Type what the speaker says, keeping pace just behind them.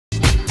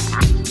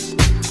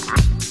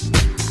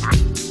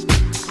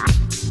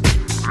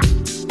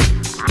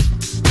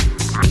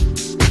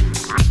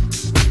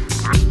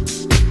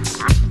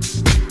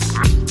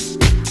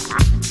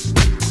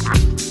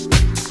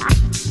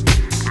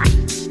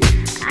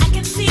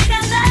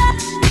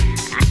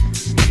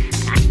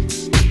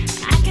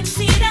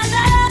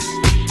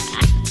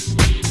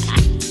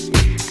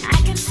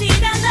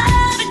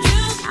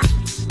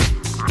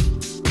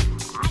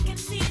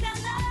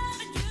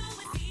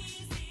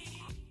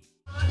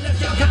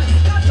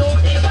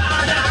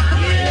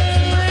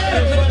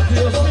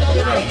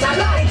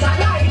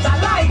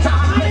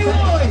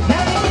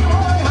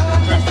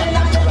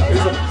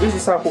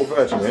Southport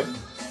Virgin, yeah?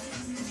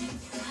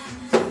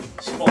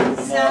 Southport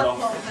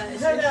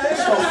Virgin.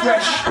 It's not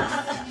fresh.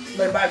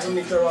 No bags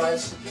underneath their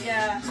eyes.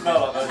 Yeah. Smell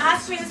like those.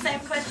 Ask me the same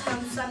question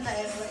on Sunday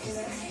and I'll let you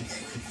know.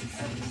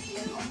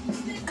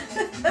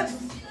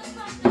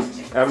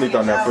 Haven't you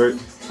done that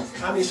fruit?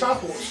 How many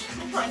Southports?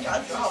 Oh, I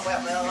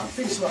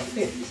think it's about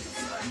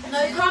 5. No,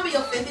 it can't be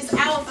your 5th, it's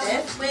our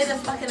 5th. We're the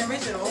fucking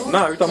original.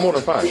 No, we've done more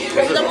than 5. We've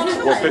done more than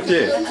 5. What, 5th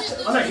year?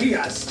 I know he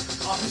has.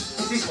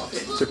 This is my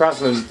 5th.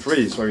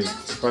 2003 is when we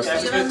first Yeah,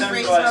 started. because them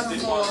guys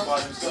did one by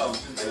themselves,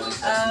 didn't they?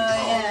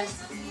 Yeah.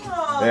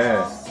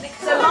 Yeah.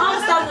 So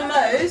Mark's done the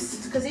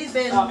most, because he's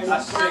been...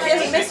 That's he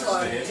hasn't missed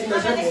one. He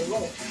knows everyone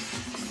well. 6.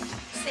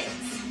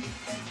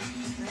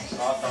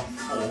 So I've done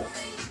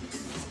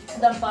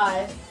 4. Done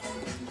 5.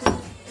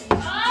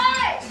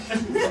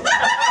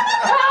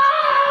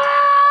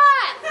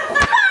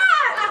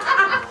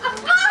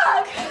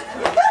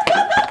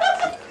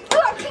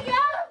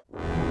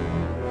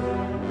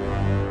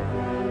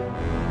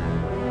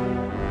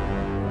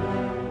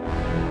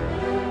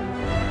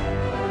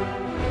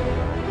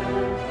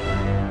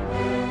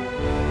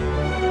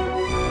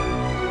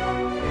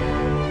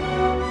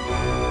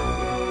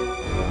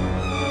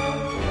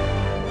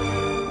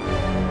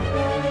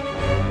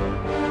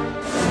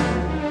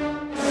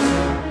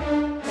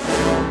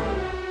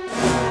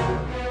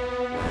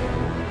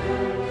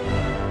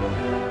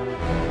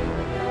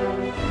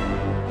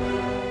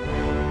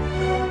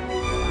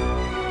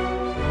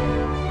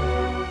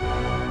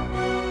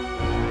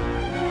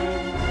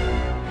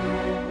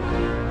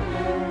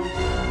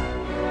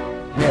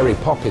 Mary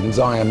Poppins,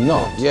 I am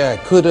not. Yeah,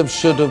 could have,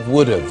 should have,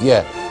 would have,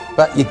 yeah.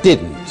 But you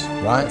didn't,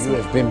 right? You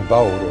would have been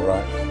bold, all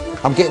right?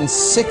 I'm getting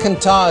sick and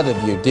tired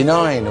of you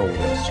denying all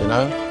this, you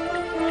know?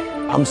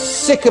 I'm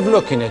sick of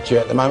looking at you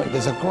at the moment.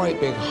 There's a great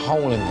big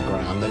hole in the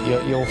ground that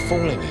you're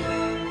falling in.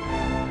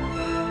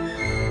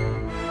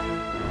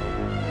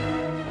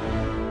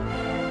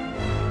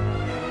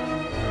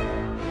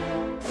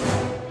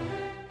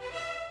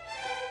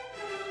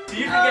 So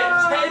you can get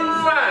 10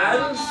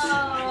 fans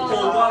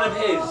or one of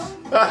his.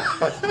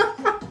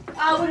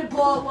 I would have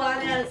bought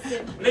one else.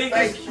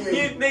 Thank you.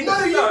 You need No,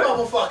 to you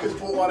know. motherfuckers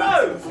bought one No.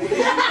 out for me.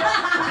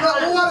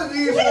 Not one of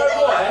you. You know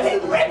why?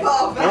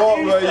 What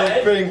were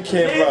you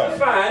thinking,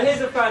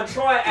 Here's a fan,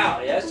 try it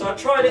out, yeah? So I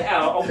tried it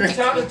out, I walked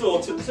out the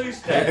door, took 2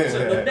 steps,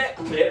 and the neck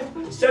clip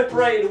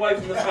separated away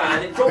from the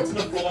fan, it dropped to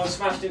the floor and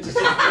smashed into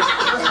something.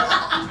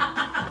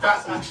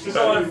 That's actually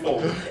Design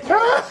fault. So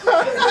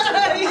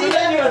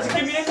then you had to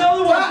give me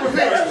another one for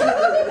free.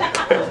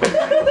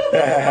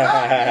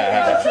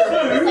 So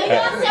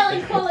you're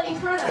selling quality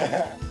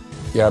products.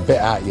 You're a bit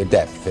out your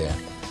depth here.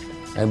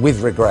 And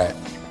with regret,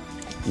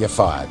 you're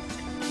fired.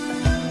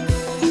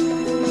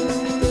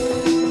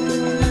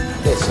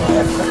 This I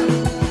have.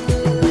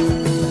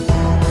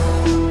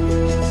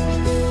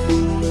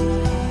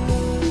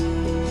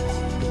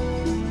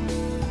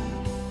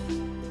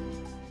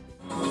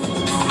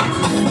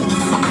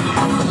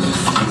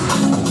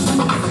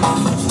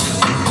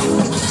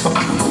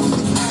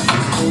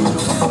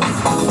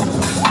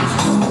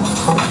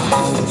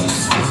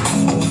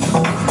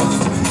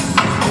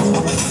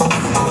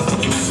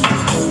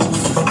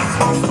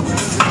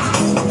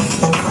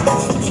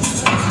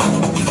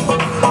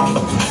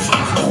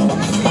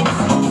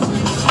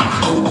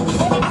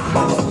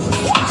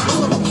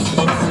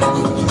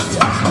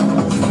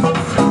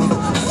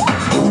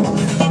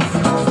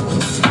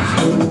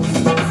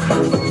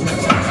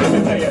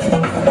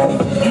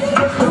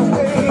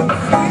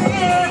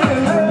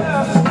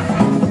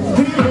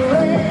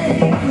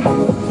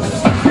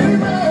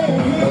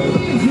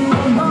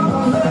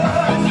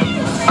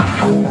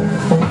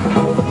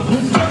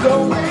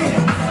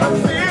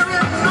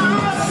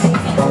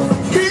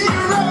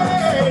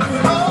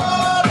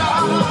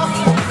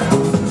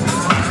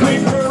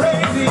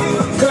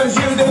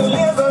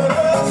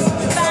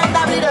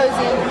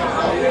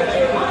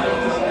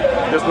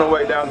 Just on the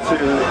way down to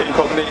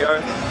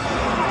Incognito.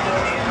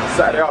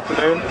 Saturday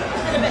afternoon.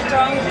 A bit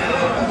drunk.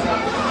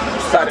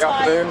 Saturday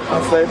afternoon,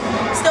 I'd say.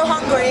 Still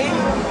hungry.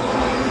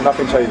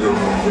 Nothing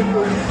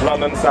changes.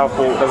 London,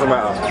 Southport, doesn't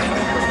matter.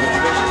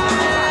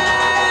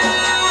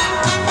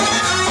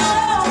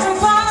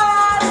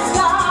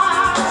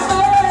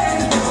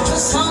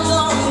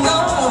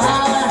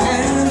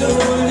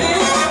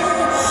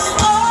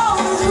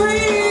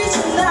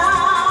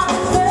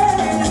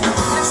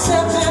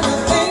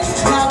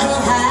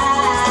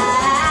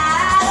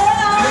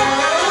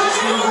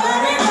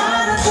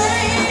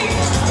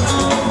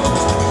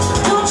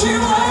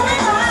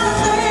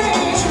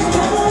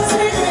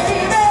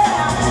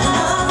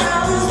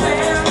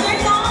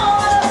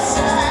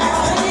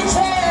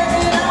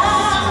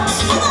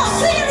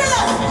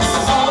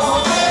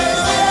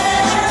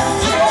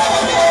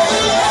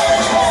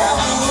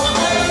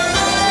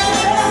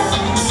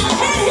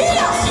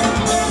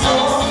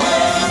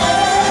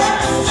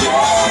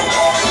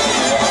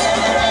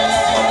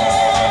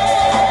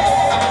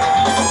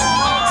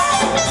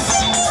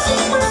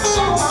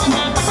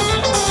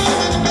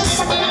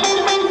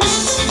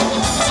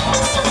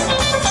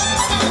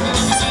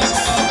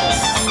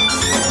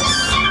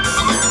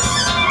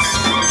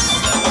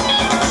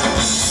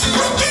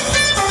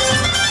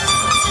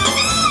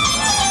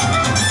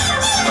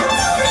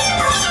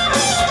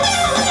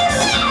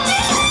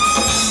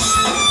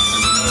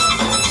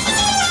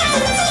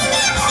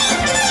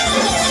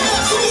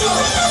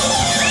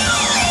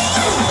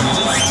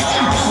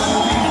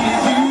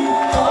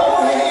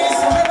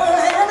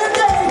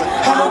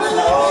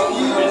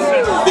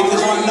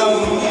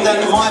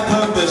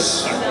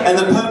 purpose, and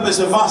the purpose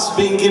of us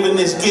being given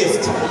this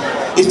gift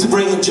is to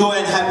bring joy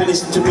and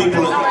happiness to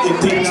people in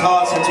people's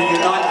hearts and to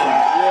unite them.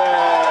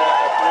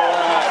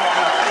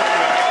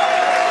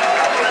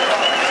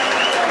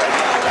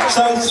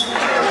 So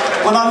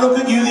when I look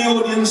at you, the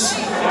audience,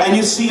 and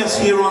you see us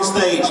here on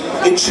stage,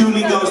 it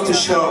truly goes to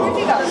show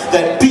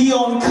that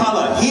beyond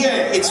colour,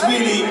 here it's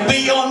really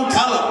beyond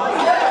colour,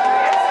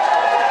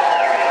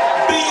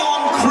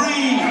 beyond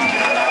creed,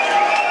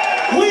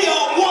 we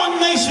are one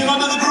nation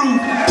under the groove,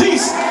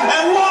 peace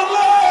and one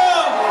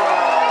love!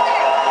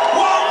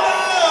 One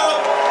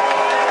love!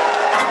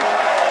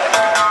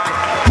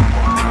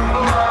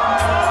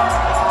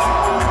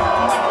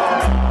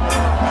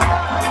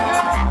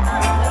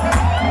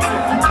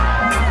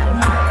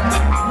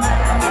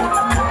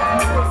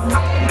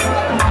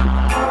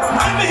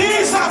 I'm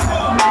here,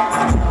 Southport!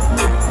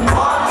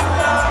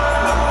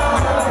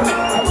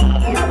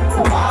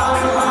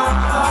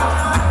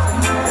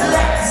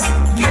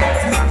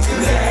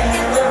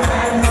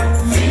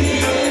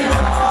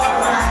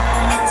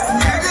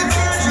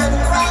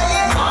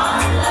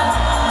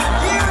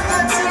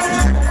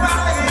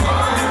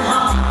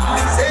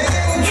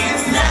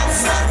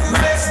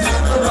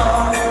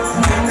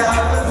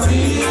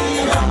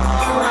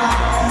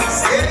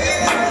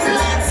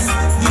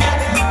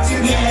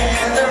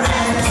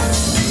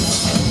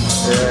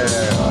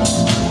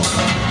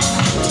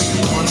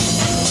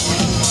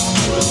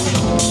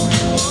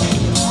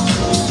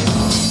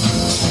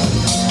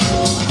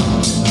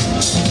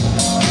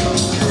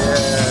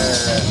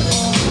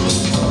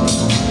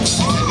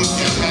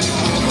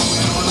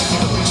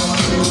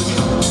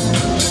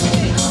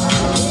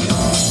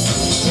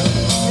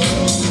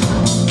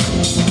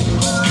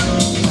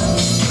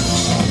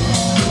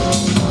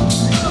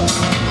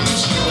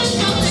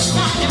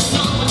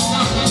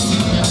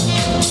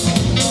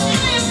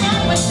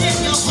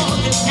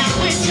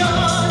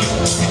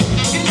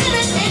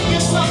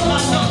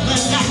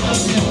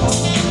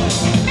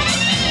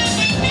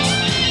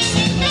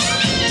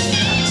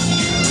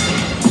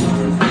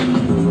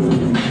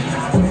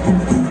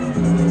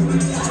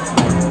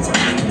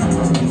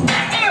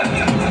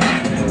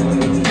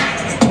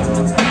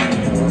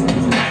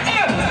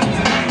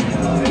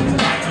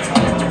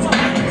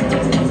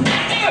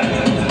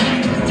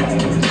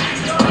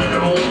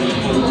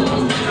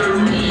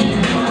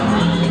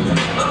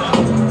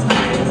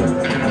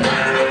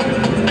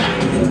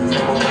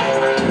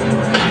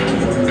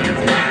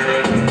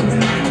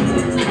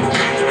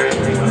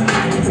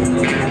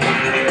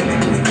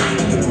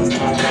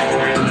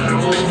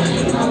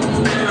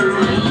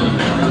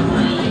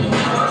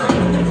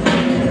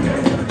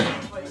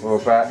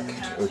 We're back.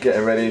 We're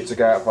getting ready to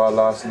go out for our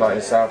last night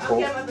in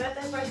Southport.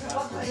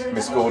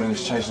 Miss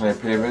Gordon's changing her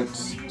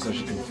appearance so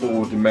she can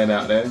fool the men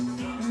out there.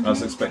 I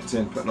was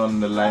expecting putting on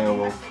the layer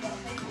of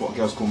what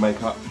girls call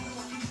makeup.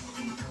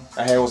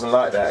 Her hair wasn't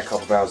like that a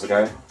couple of hours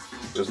ago.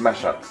 It was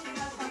mash up.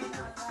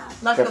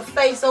 Like a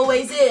face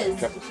always is.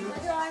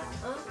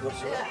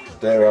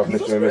 There are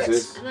Mr. and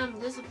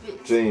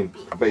Mrs. Jean,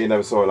 I bet you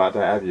never saw her like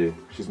that, have you?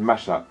 She's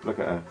mash up. Look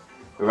at her.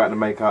 Without the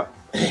makeup.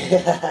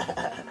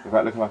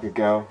 Without looking like a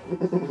girl.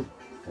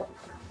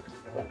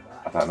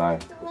 I don't know.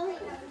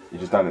 You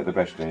just done it the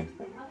best, Jean.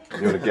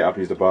 You want to get up,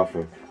 use the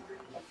bathroom.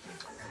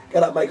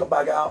 Get that makeup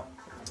bag out.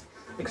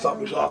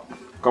 Excitement up.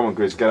 Come on,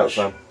 Grizz, get up,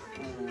 son.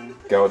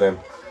 Girl them.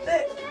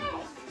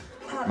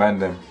 Man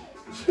them.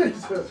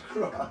 Jesus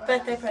Christ.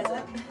 Birthday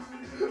present.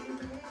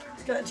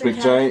 He's got to Big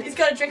drink J. He's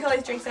got to drink all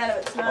his drinks out of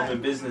it tonight. I'm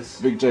in business.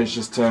 Big J's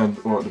just turned,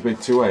 what, the big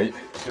 2-8?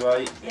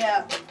 2-8.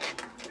 Yeah.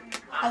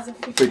 As of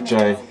 15 Big J.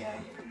 minutes ago.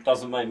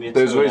 Doesn't make me a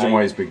There's a 2-8. reason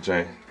why he's Big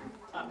J.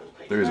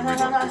 There is a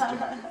reason why he's Big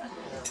J.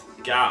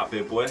 Get out of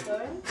here, boy.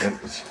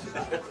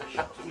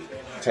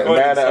 Take the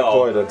man out of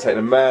Croydon, take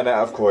the man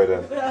out of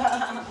Croydon.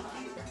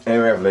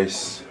 Here we have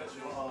Lise.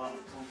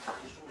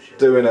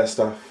 Doing her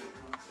stuff.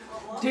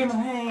 Do my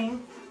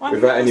thing.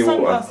 Without any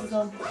water.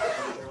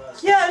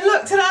 Yeah,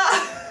 look to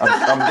that.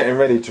 I'm getting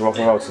ready to rock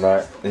and roll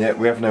tonight. Yeah,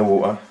 we have no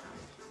water.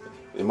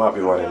 There might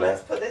be one in there.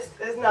 Let's put this.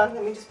 There's none.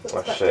 Let me just put Oh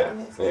this back shit.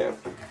 down here.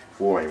 Yeah,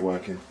 water ain't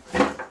working.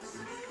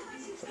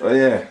 Oh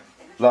yeah,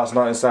 last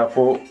night in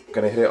Southport,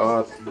 gonna hit it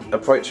hard.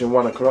 Approaching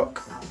 1 o'clock,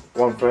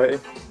 1:30.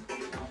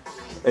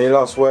 Any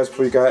last words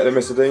before you go out there,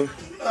 Mr. Dean?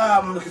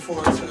 I'm looking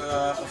forward to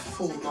a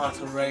full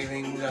night of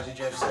raving, as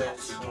Jeff said.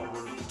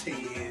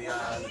 Tiki,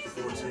 looking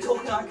forward to it.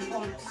 Talking like a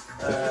promise.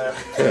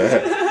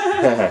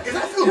 Is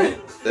that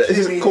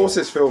filming? Of course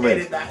it's filming.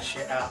 Edit that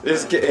shit out.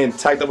 It's getting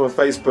tagged up on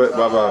Facebook,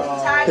 brother.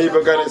 People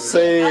are going to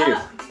see.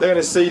 They're going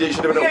to see that you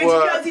should have been at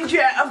work.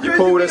 You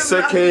pulled a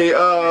sickie.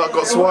 I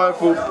got swine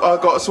flu. I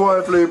got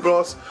swine flu,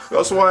 boss. I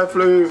got swine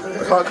flu.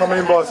 I can't come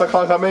in, boss. I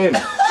can't come in.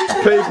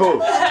 People,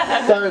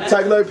 don't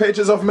take no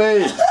pictures of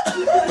me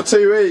for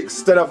 2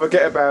 weeks. Then I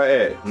forget about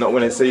it. Not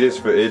when they see this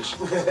footage.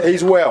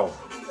 He's well.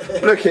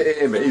 Look at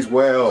him. He's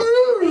well.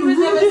 He was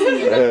never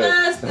singing the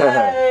first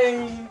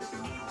day.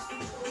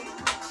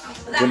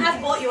 But that has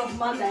brought you off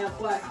Monday off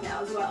work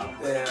now as well.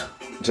 Yeah.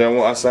 Do you know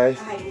what I say? I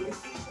hate you.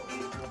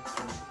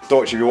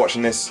 Deutsch, if you're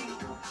watching this,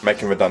 make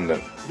him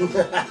redundant.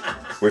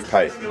 with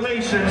pay. And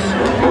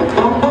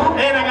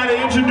I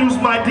gotta introduce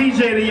my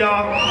DJ to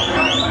y'all.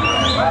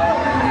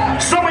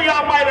 Some of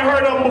y'all might have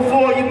heard of him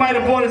before. You might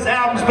have bought his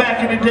albums back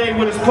in the day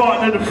with his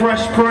partner, the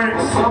Fresh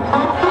Prince.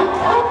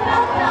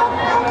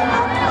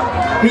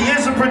 He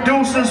is a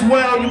producer as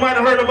well. You might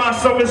have heard about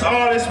some of his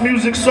artists,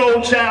 Music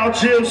Soul Child,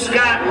 Jill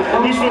Scott.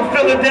 He's from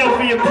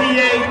Philadelphia,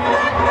 PA.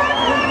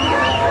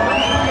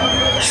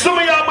 Some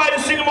of y'all might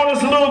have seen him on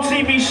this little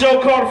TV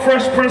show called The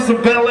Fresh Prince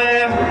of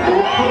Bel-Air.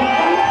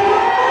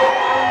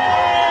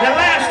 The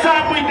last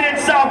time we did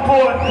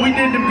Southport, we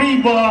did the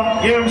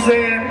B-Bar, you know what I'm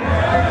saying?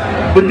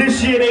 But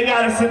this year they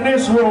got us in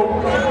this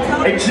room.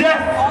 And Jeff,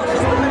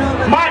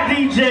 my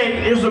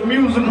DJ, is a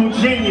musical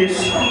genius.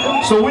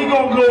 So we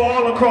gonna go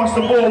all across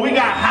the board. We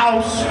got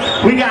house,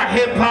 we got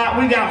hip hop,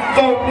 we got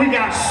funk, we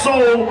got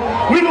soul.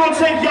 We gonna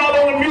take y'all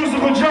on a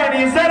musical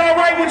journey. Is that all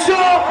right with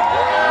y'all?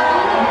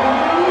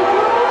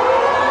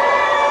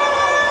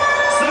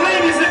 So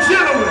ladies and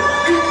gentlemen,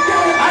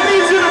 I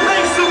need you to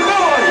make some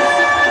noise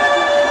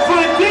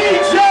for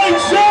DJ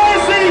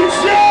Jersey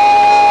Joe!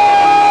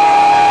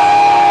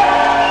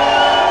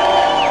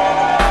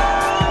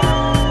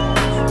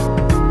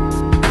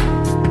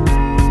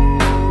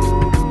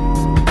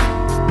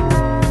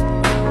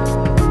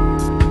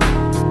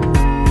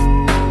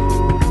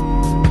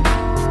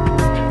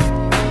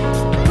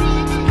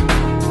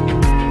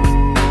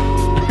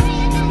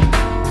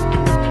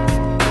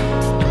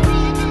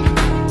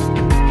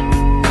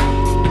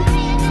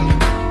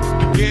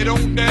 Get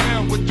on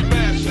down with the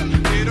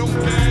mashup. Get on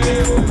down.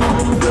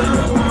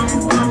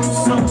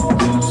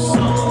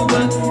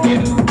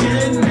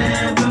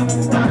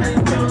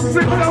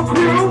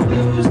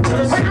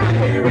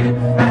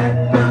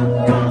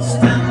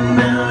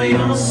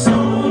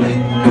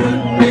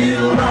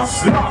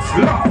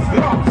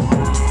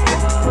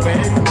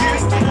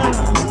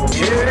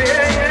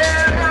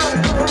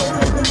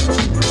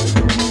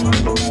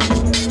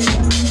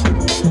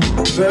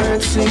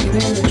 Birds singing in the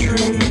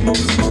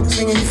trees,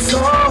 singing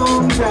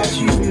songs that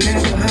you've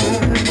never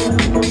heard.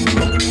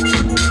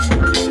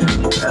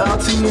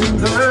 Melting in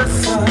the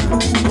sun,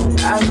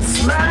 and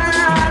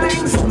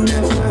smiling's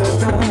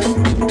never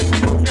done.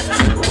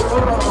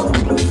 Oh,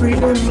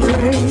 freedom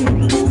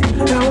rain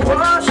that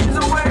washes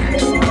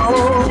away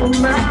all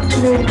my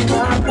pain,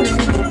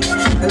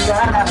 and I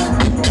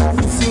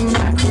haven't seen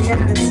like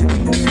reality,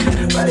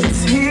 but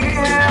it's here,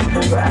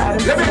 right in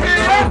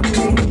front of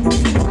me.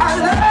 I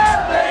love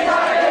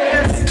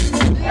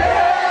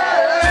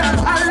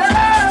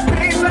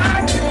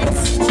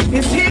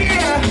it's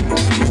here,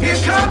 here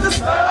comes the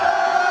sun.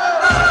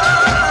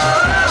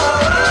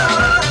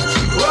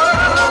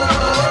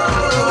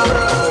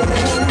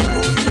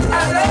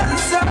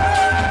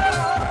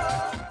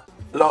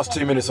 Last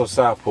 2 minutes of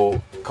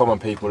Southport. Come on,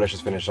 people, let's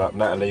just finish up.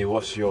 Natalie,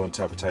 what's your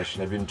interpretation?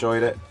 Have you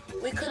enjoyed it?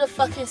 We could have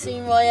fucking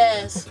seen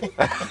Royers. You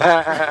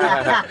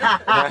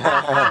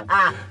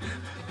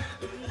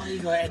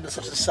got to end on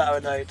such a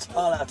sour note.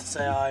 I'll have to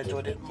say I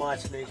enjoyed it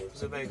mightily. It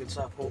was a very good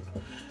Southport.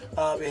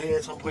 I'll be here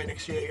at some point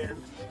next year again,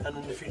 and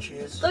in the future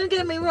years. Don't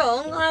get me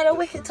wrong, I had a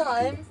wicked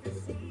time.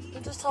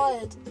 I'm just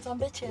tired, so I'm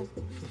bitching.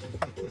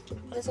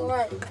 But it's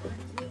alright.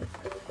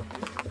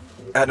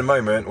 At the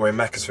moment, we're in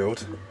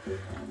Macclesfield,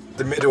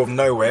 the middle of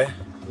nowhere.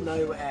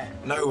 Nowhere.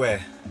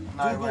 Nowhere.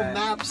 Google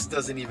Maps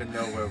doesn't even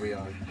know where we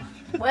are.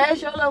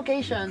 Where's your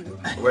location?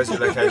 Where's your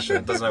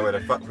location? Doesn't know where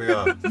the fuck we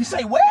are. You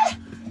say where?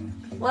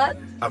 What?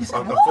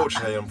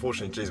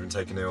 Unfortunately, G's been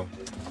taken ill.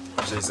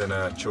 She's in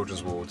a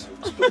children's ward.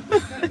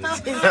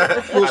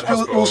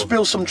 We'll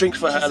spill some drinks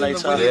for her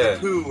later. Yeah.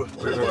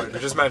 We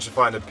just managed to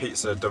find a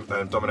pizza,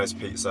 Domino's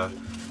Pizza.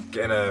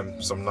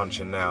 Getting some lunch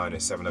in now, and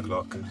it's 7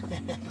 o'clock.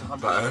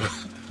 But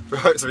we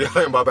hope to be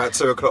home by about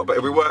 2 o'clock. But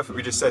it'll be worth it.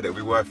 We just said it'll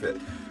be worth it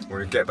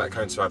when we get back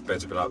home to our bed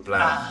to be like,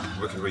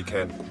 blam, wicked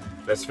weekend.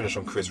 Let's finish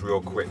on Chris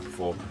real quick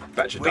before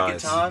Batcher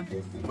dies.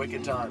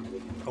 Wicked time.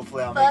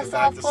 Hopefully I'll make it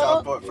back to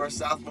Southport. First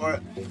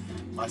Southport.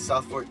 My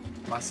Southport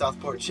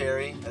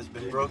cherry has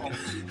been broken.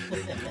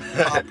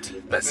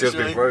 That seal's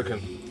been broken.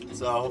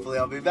 So hopefully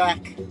I'll be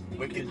back.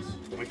 Wicked.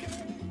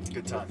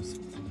 Good times.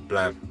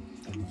 Blam.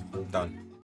 Done.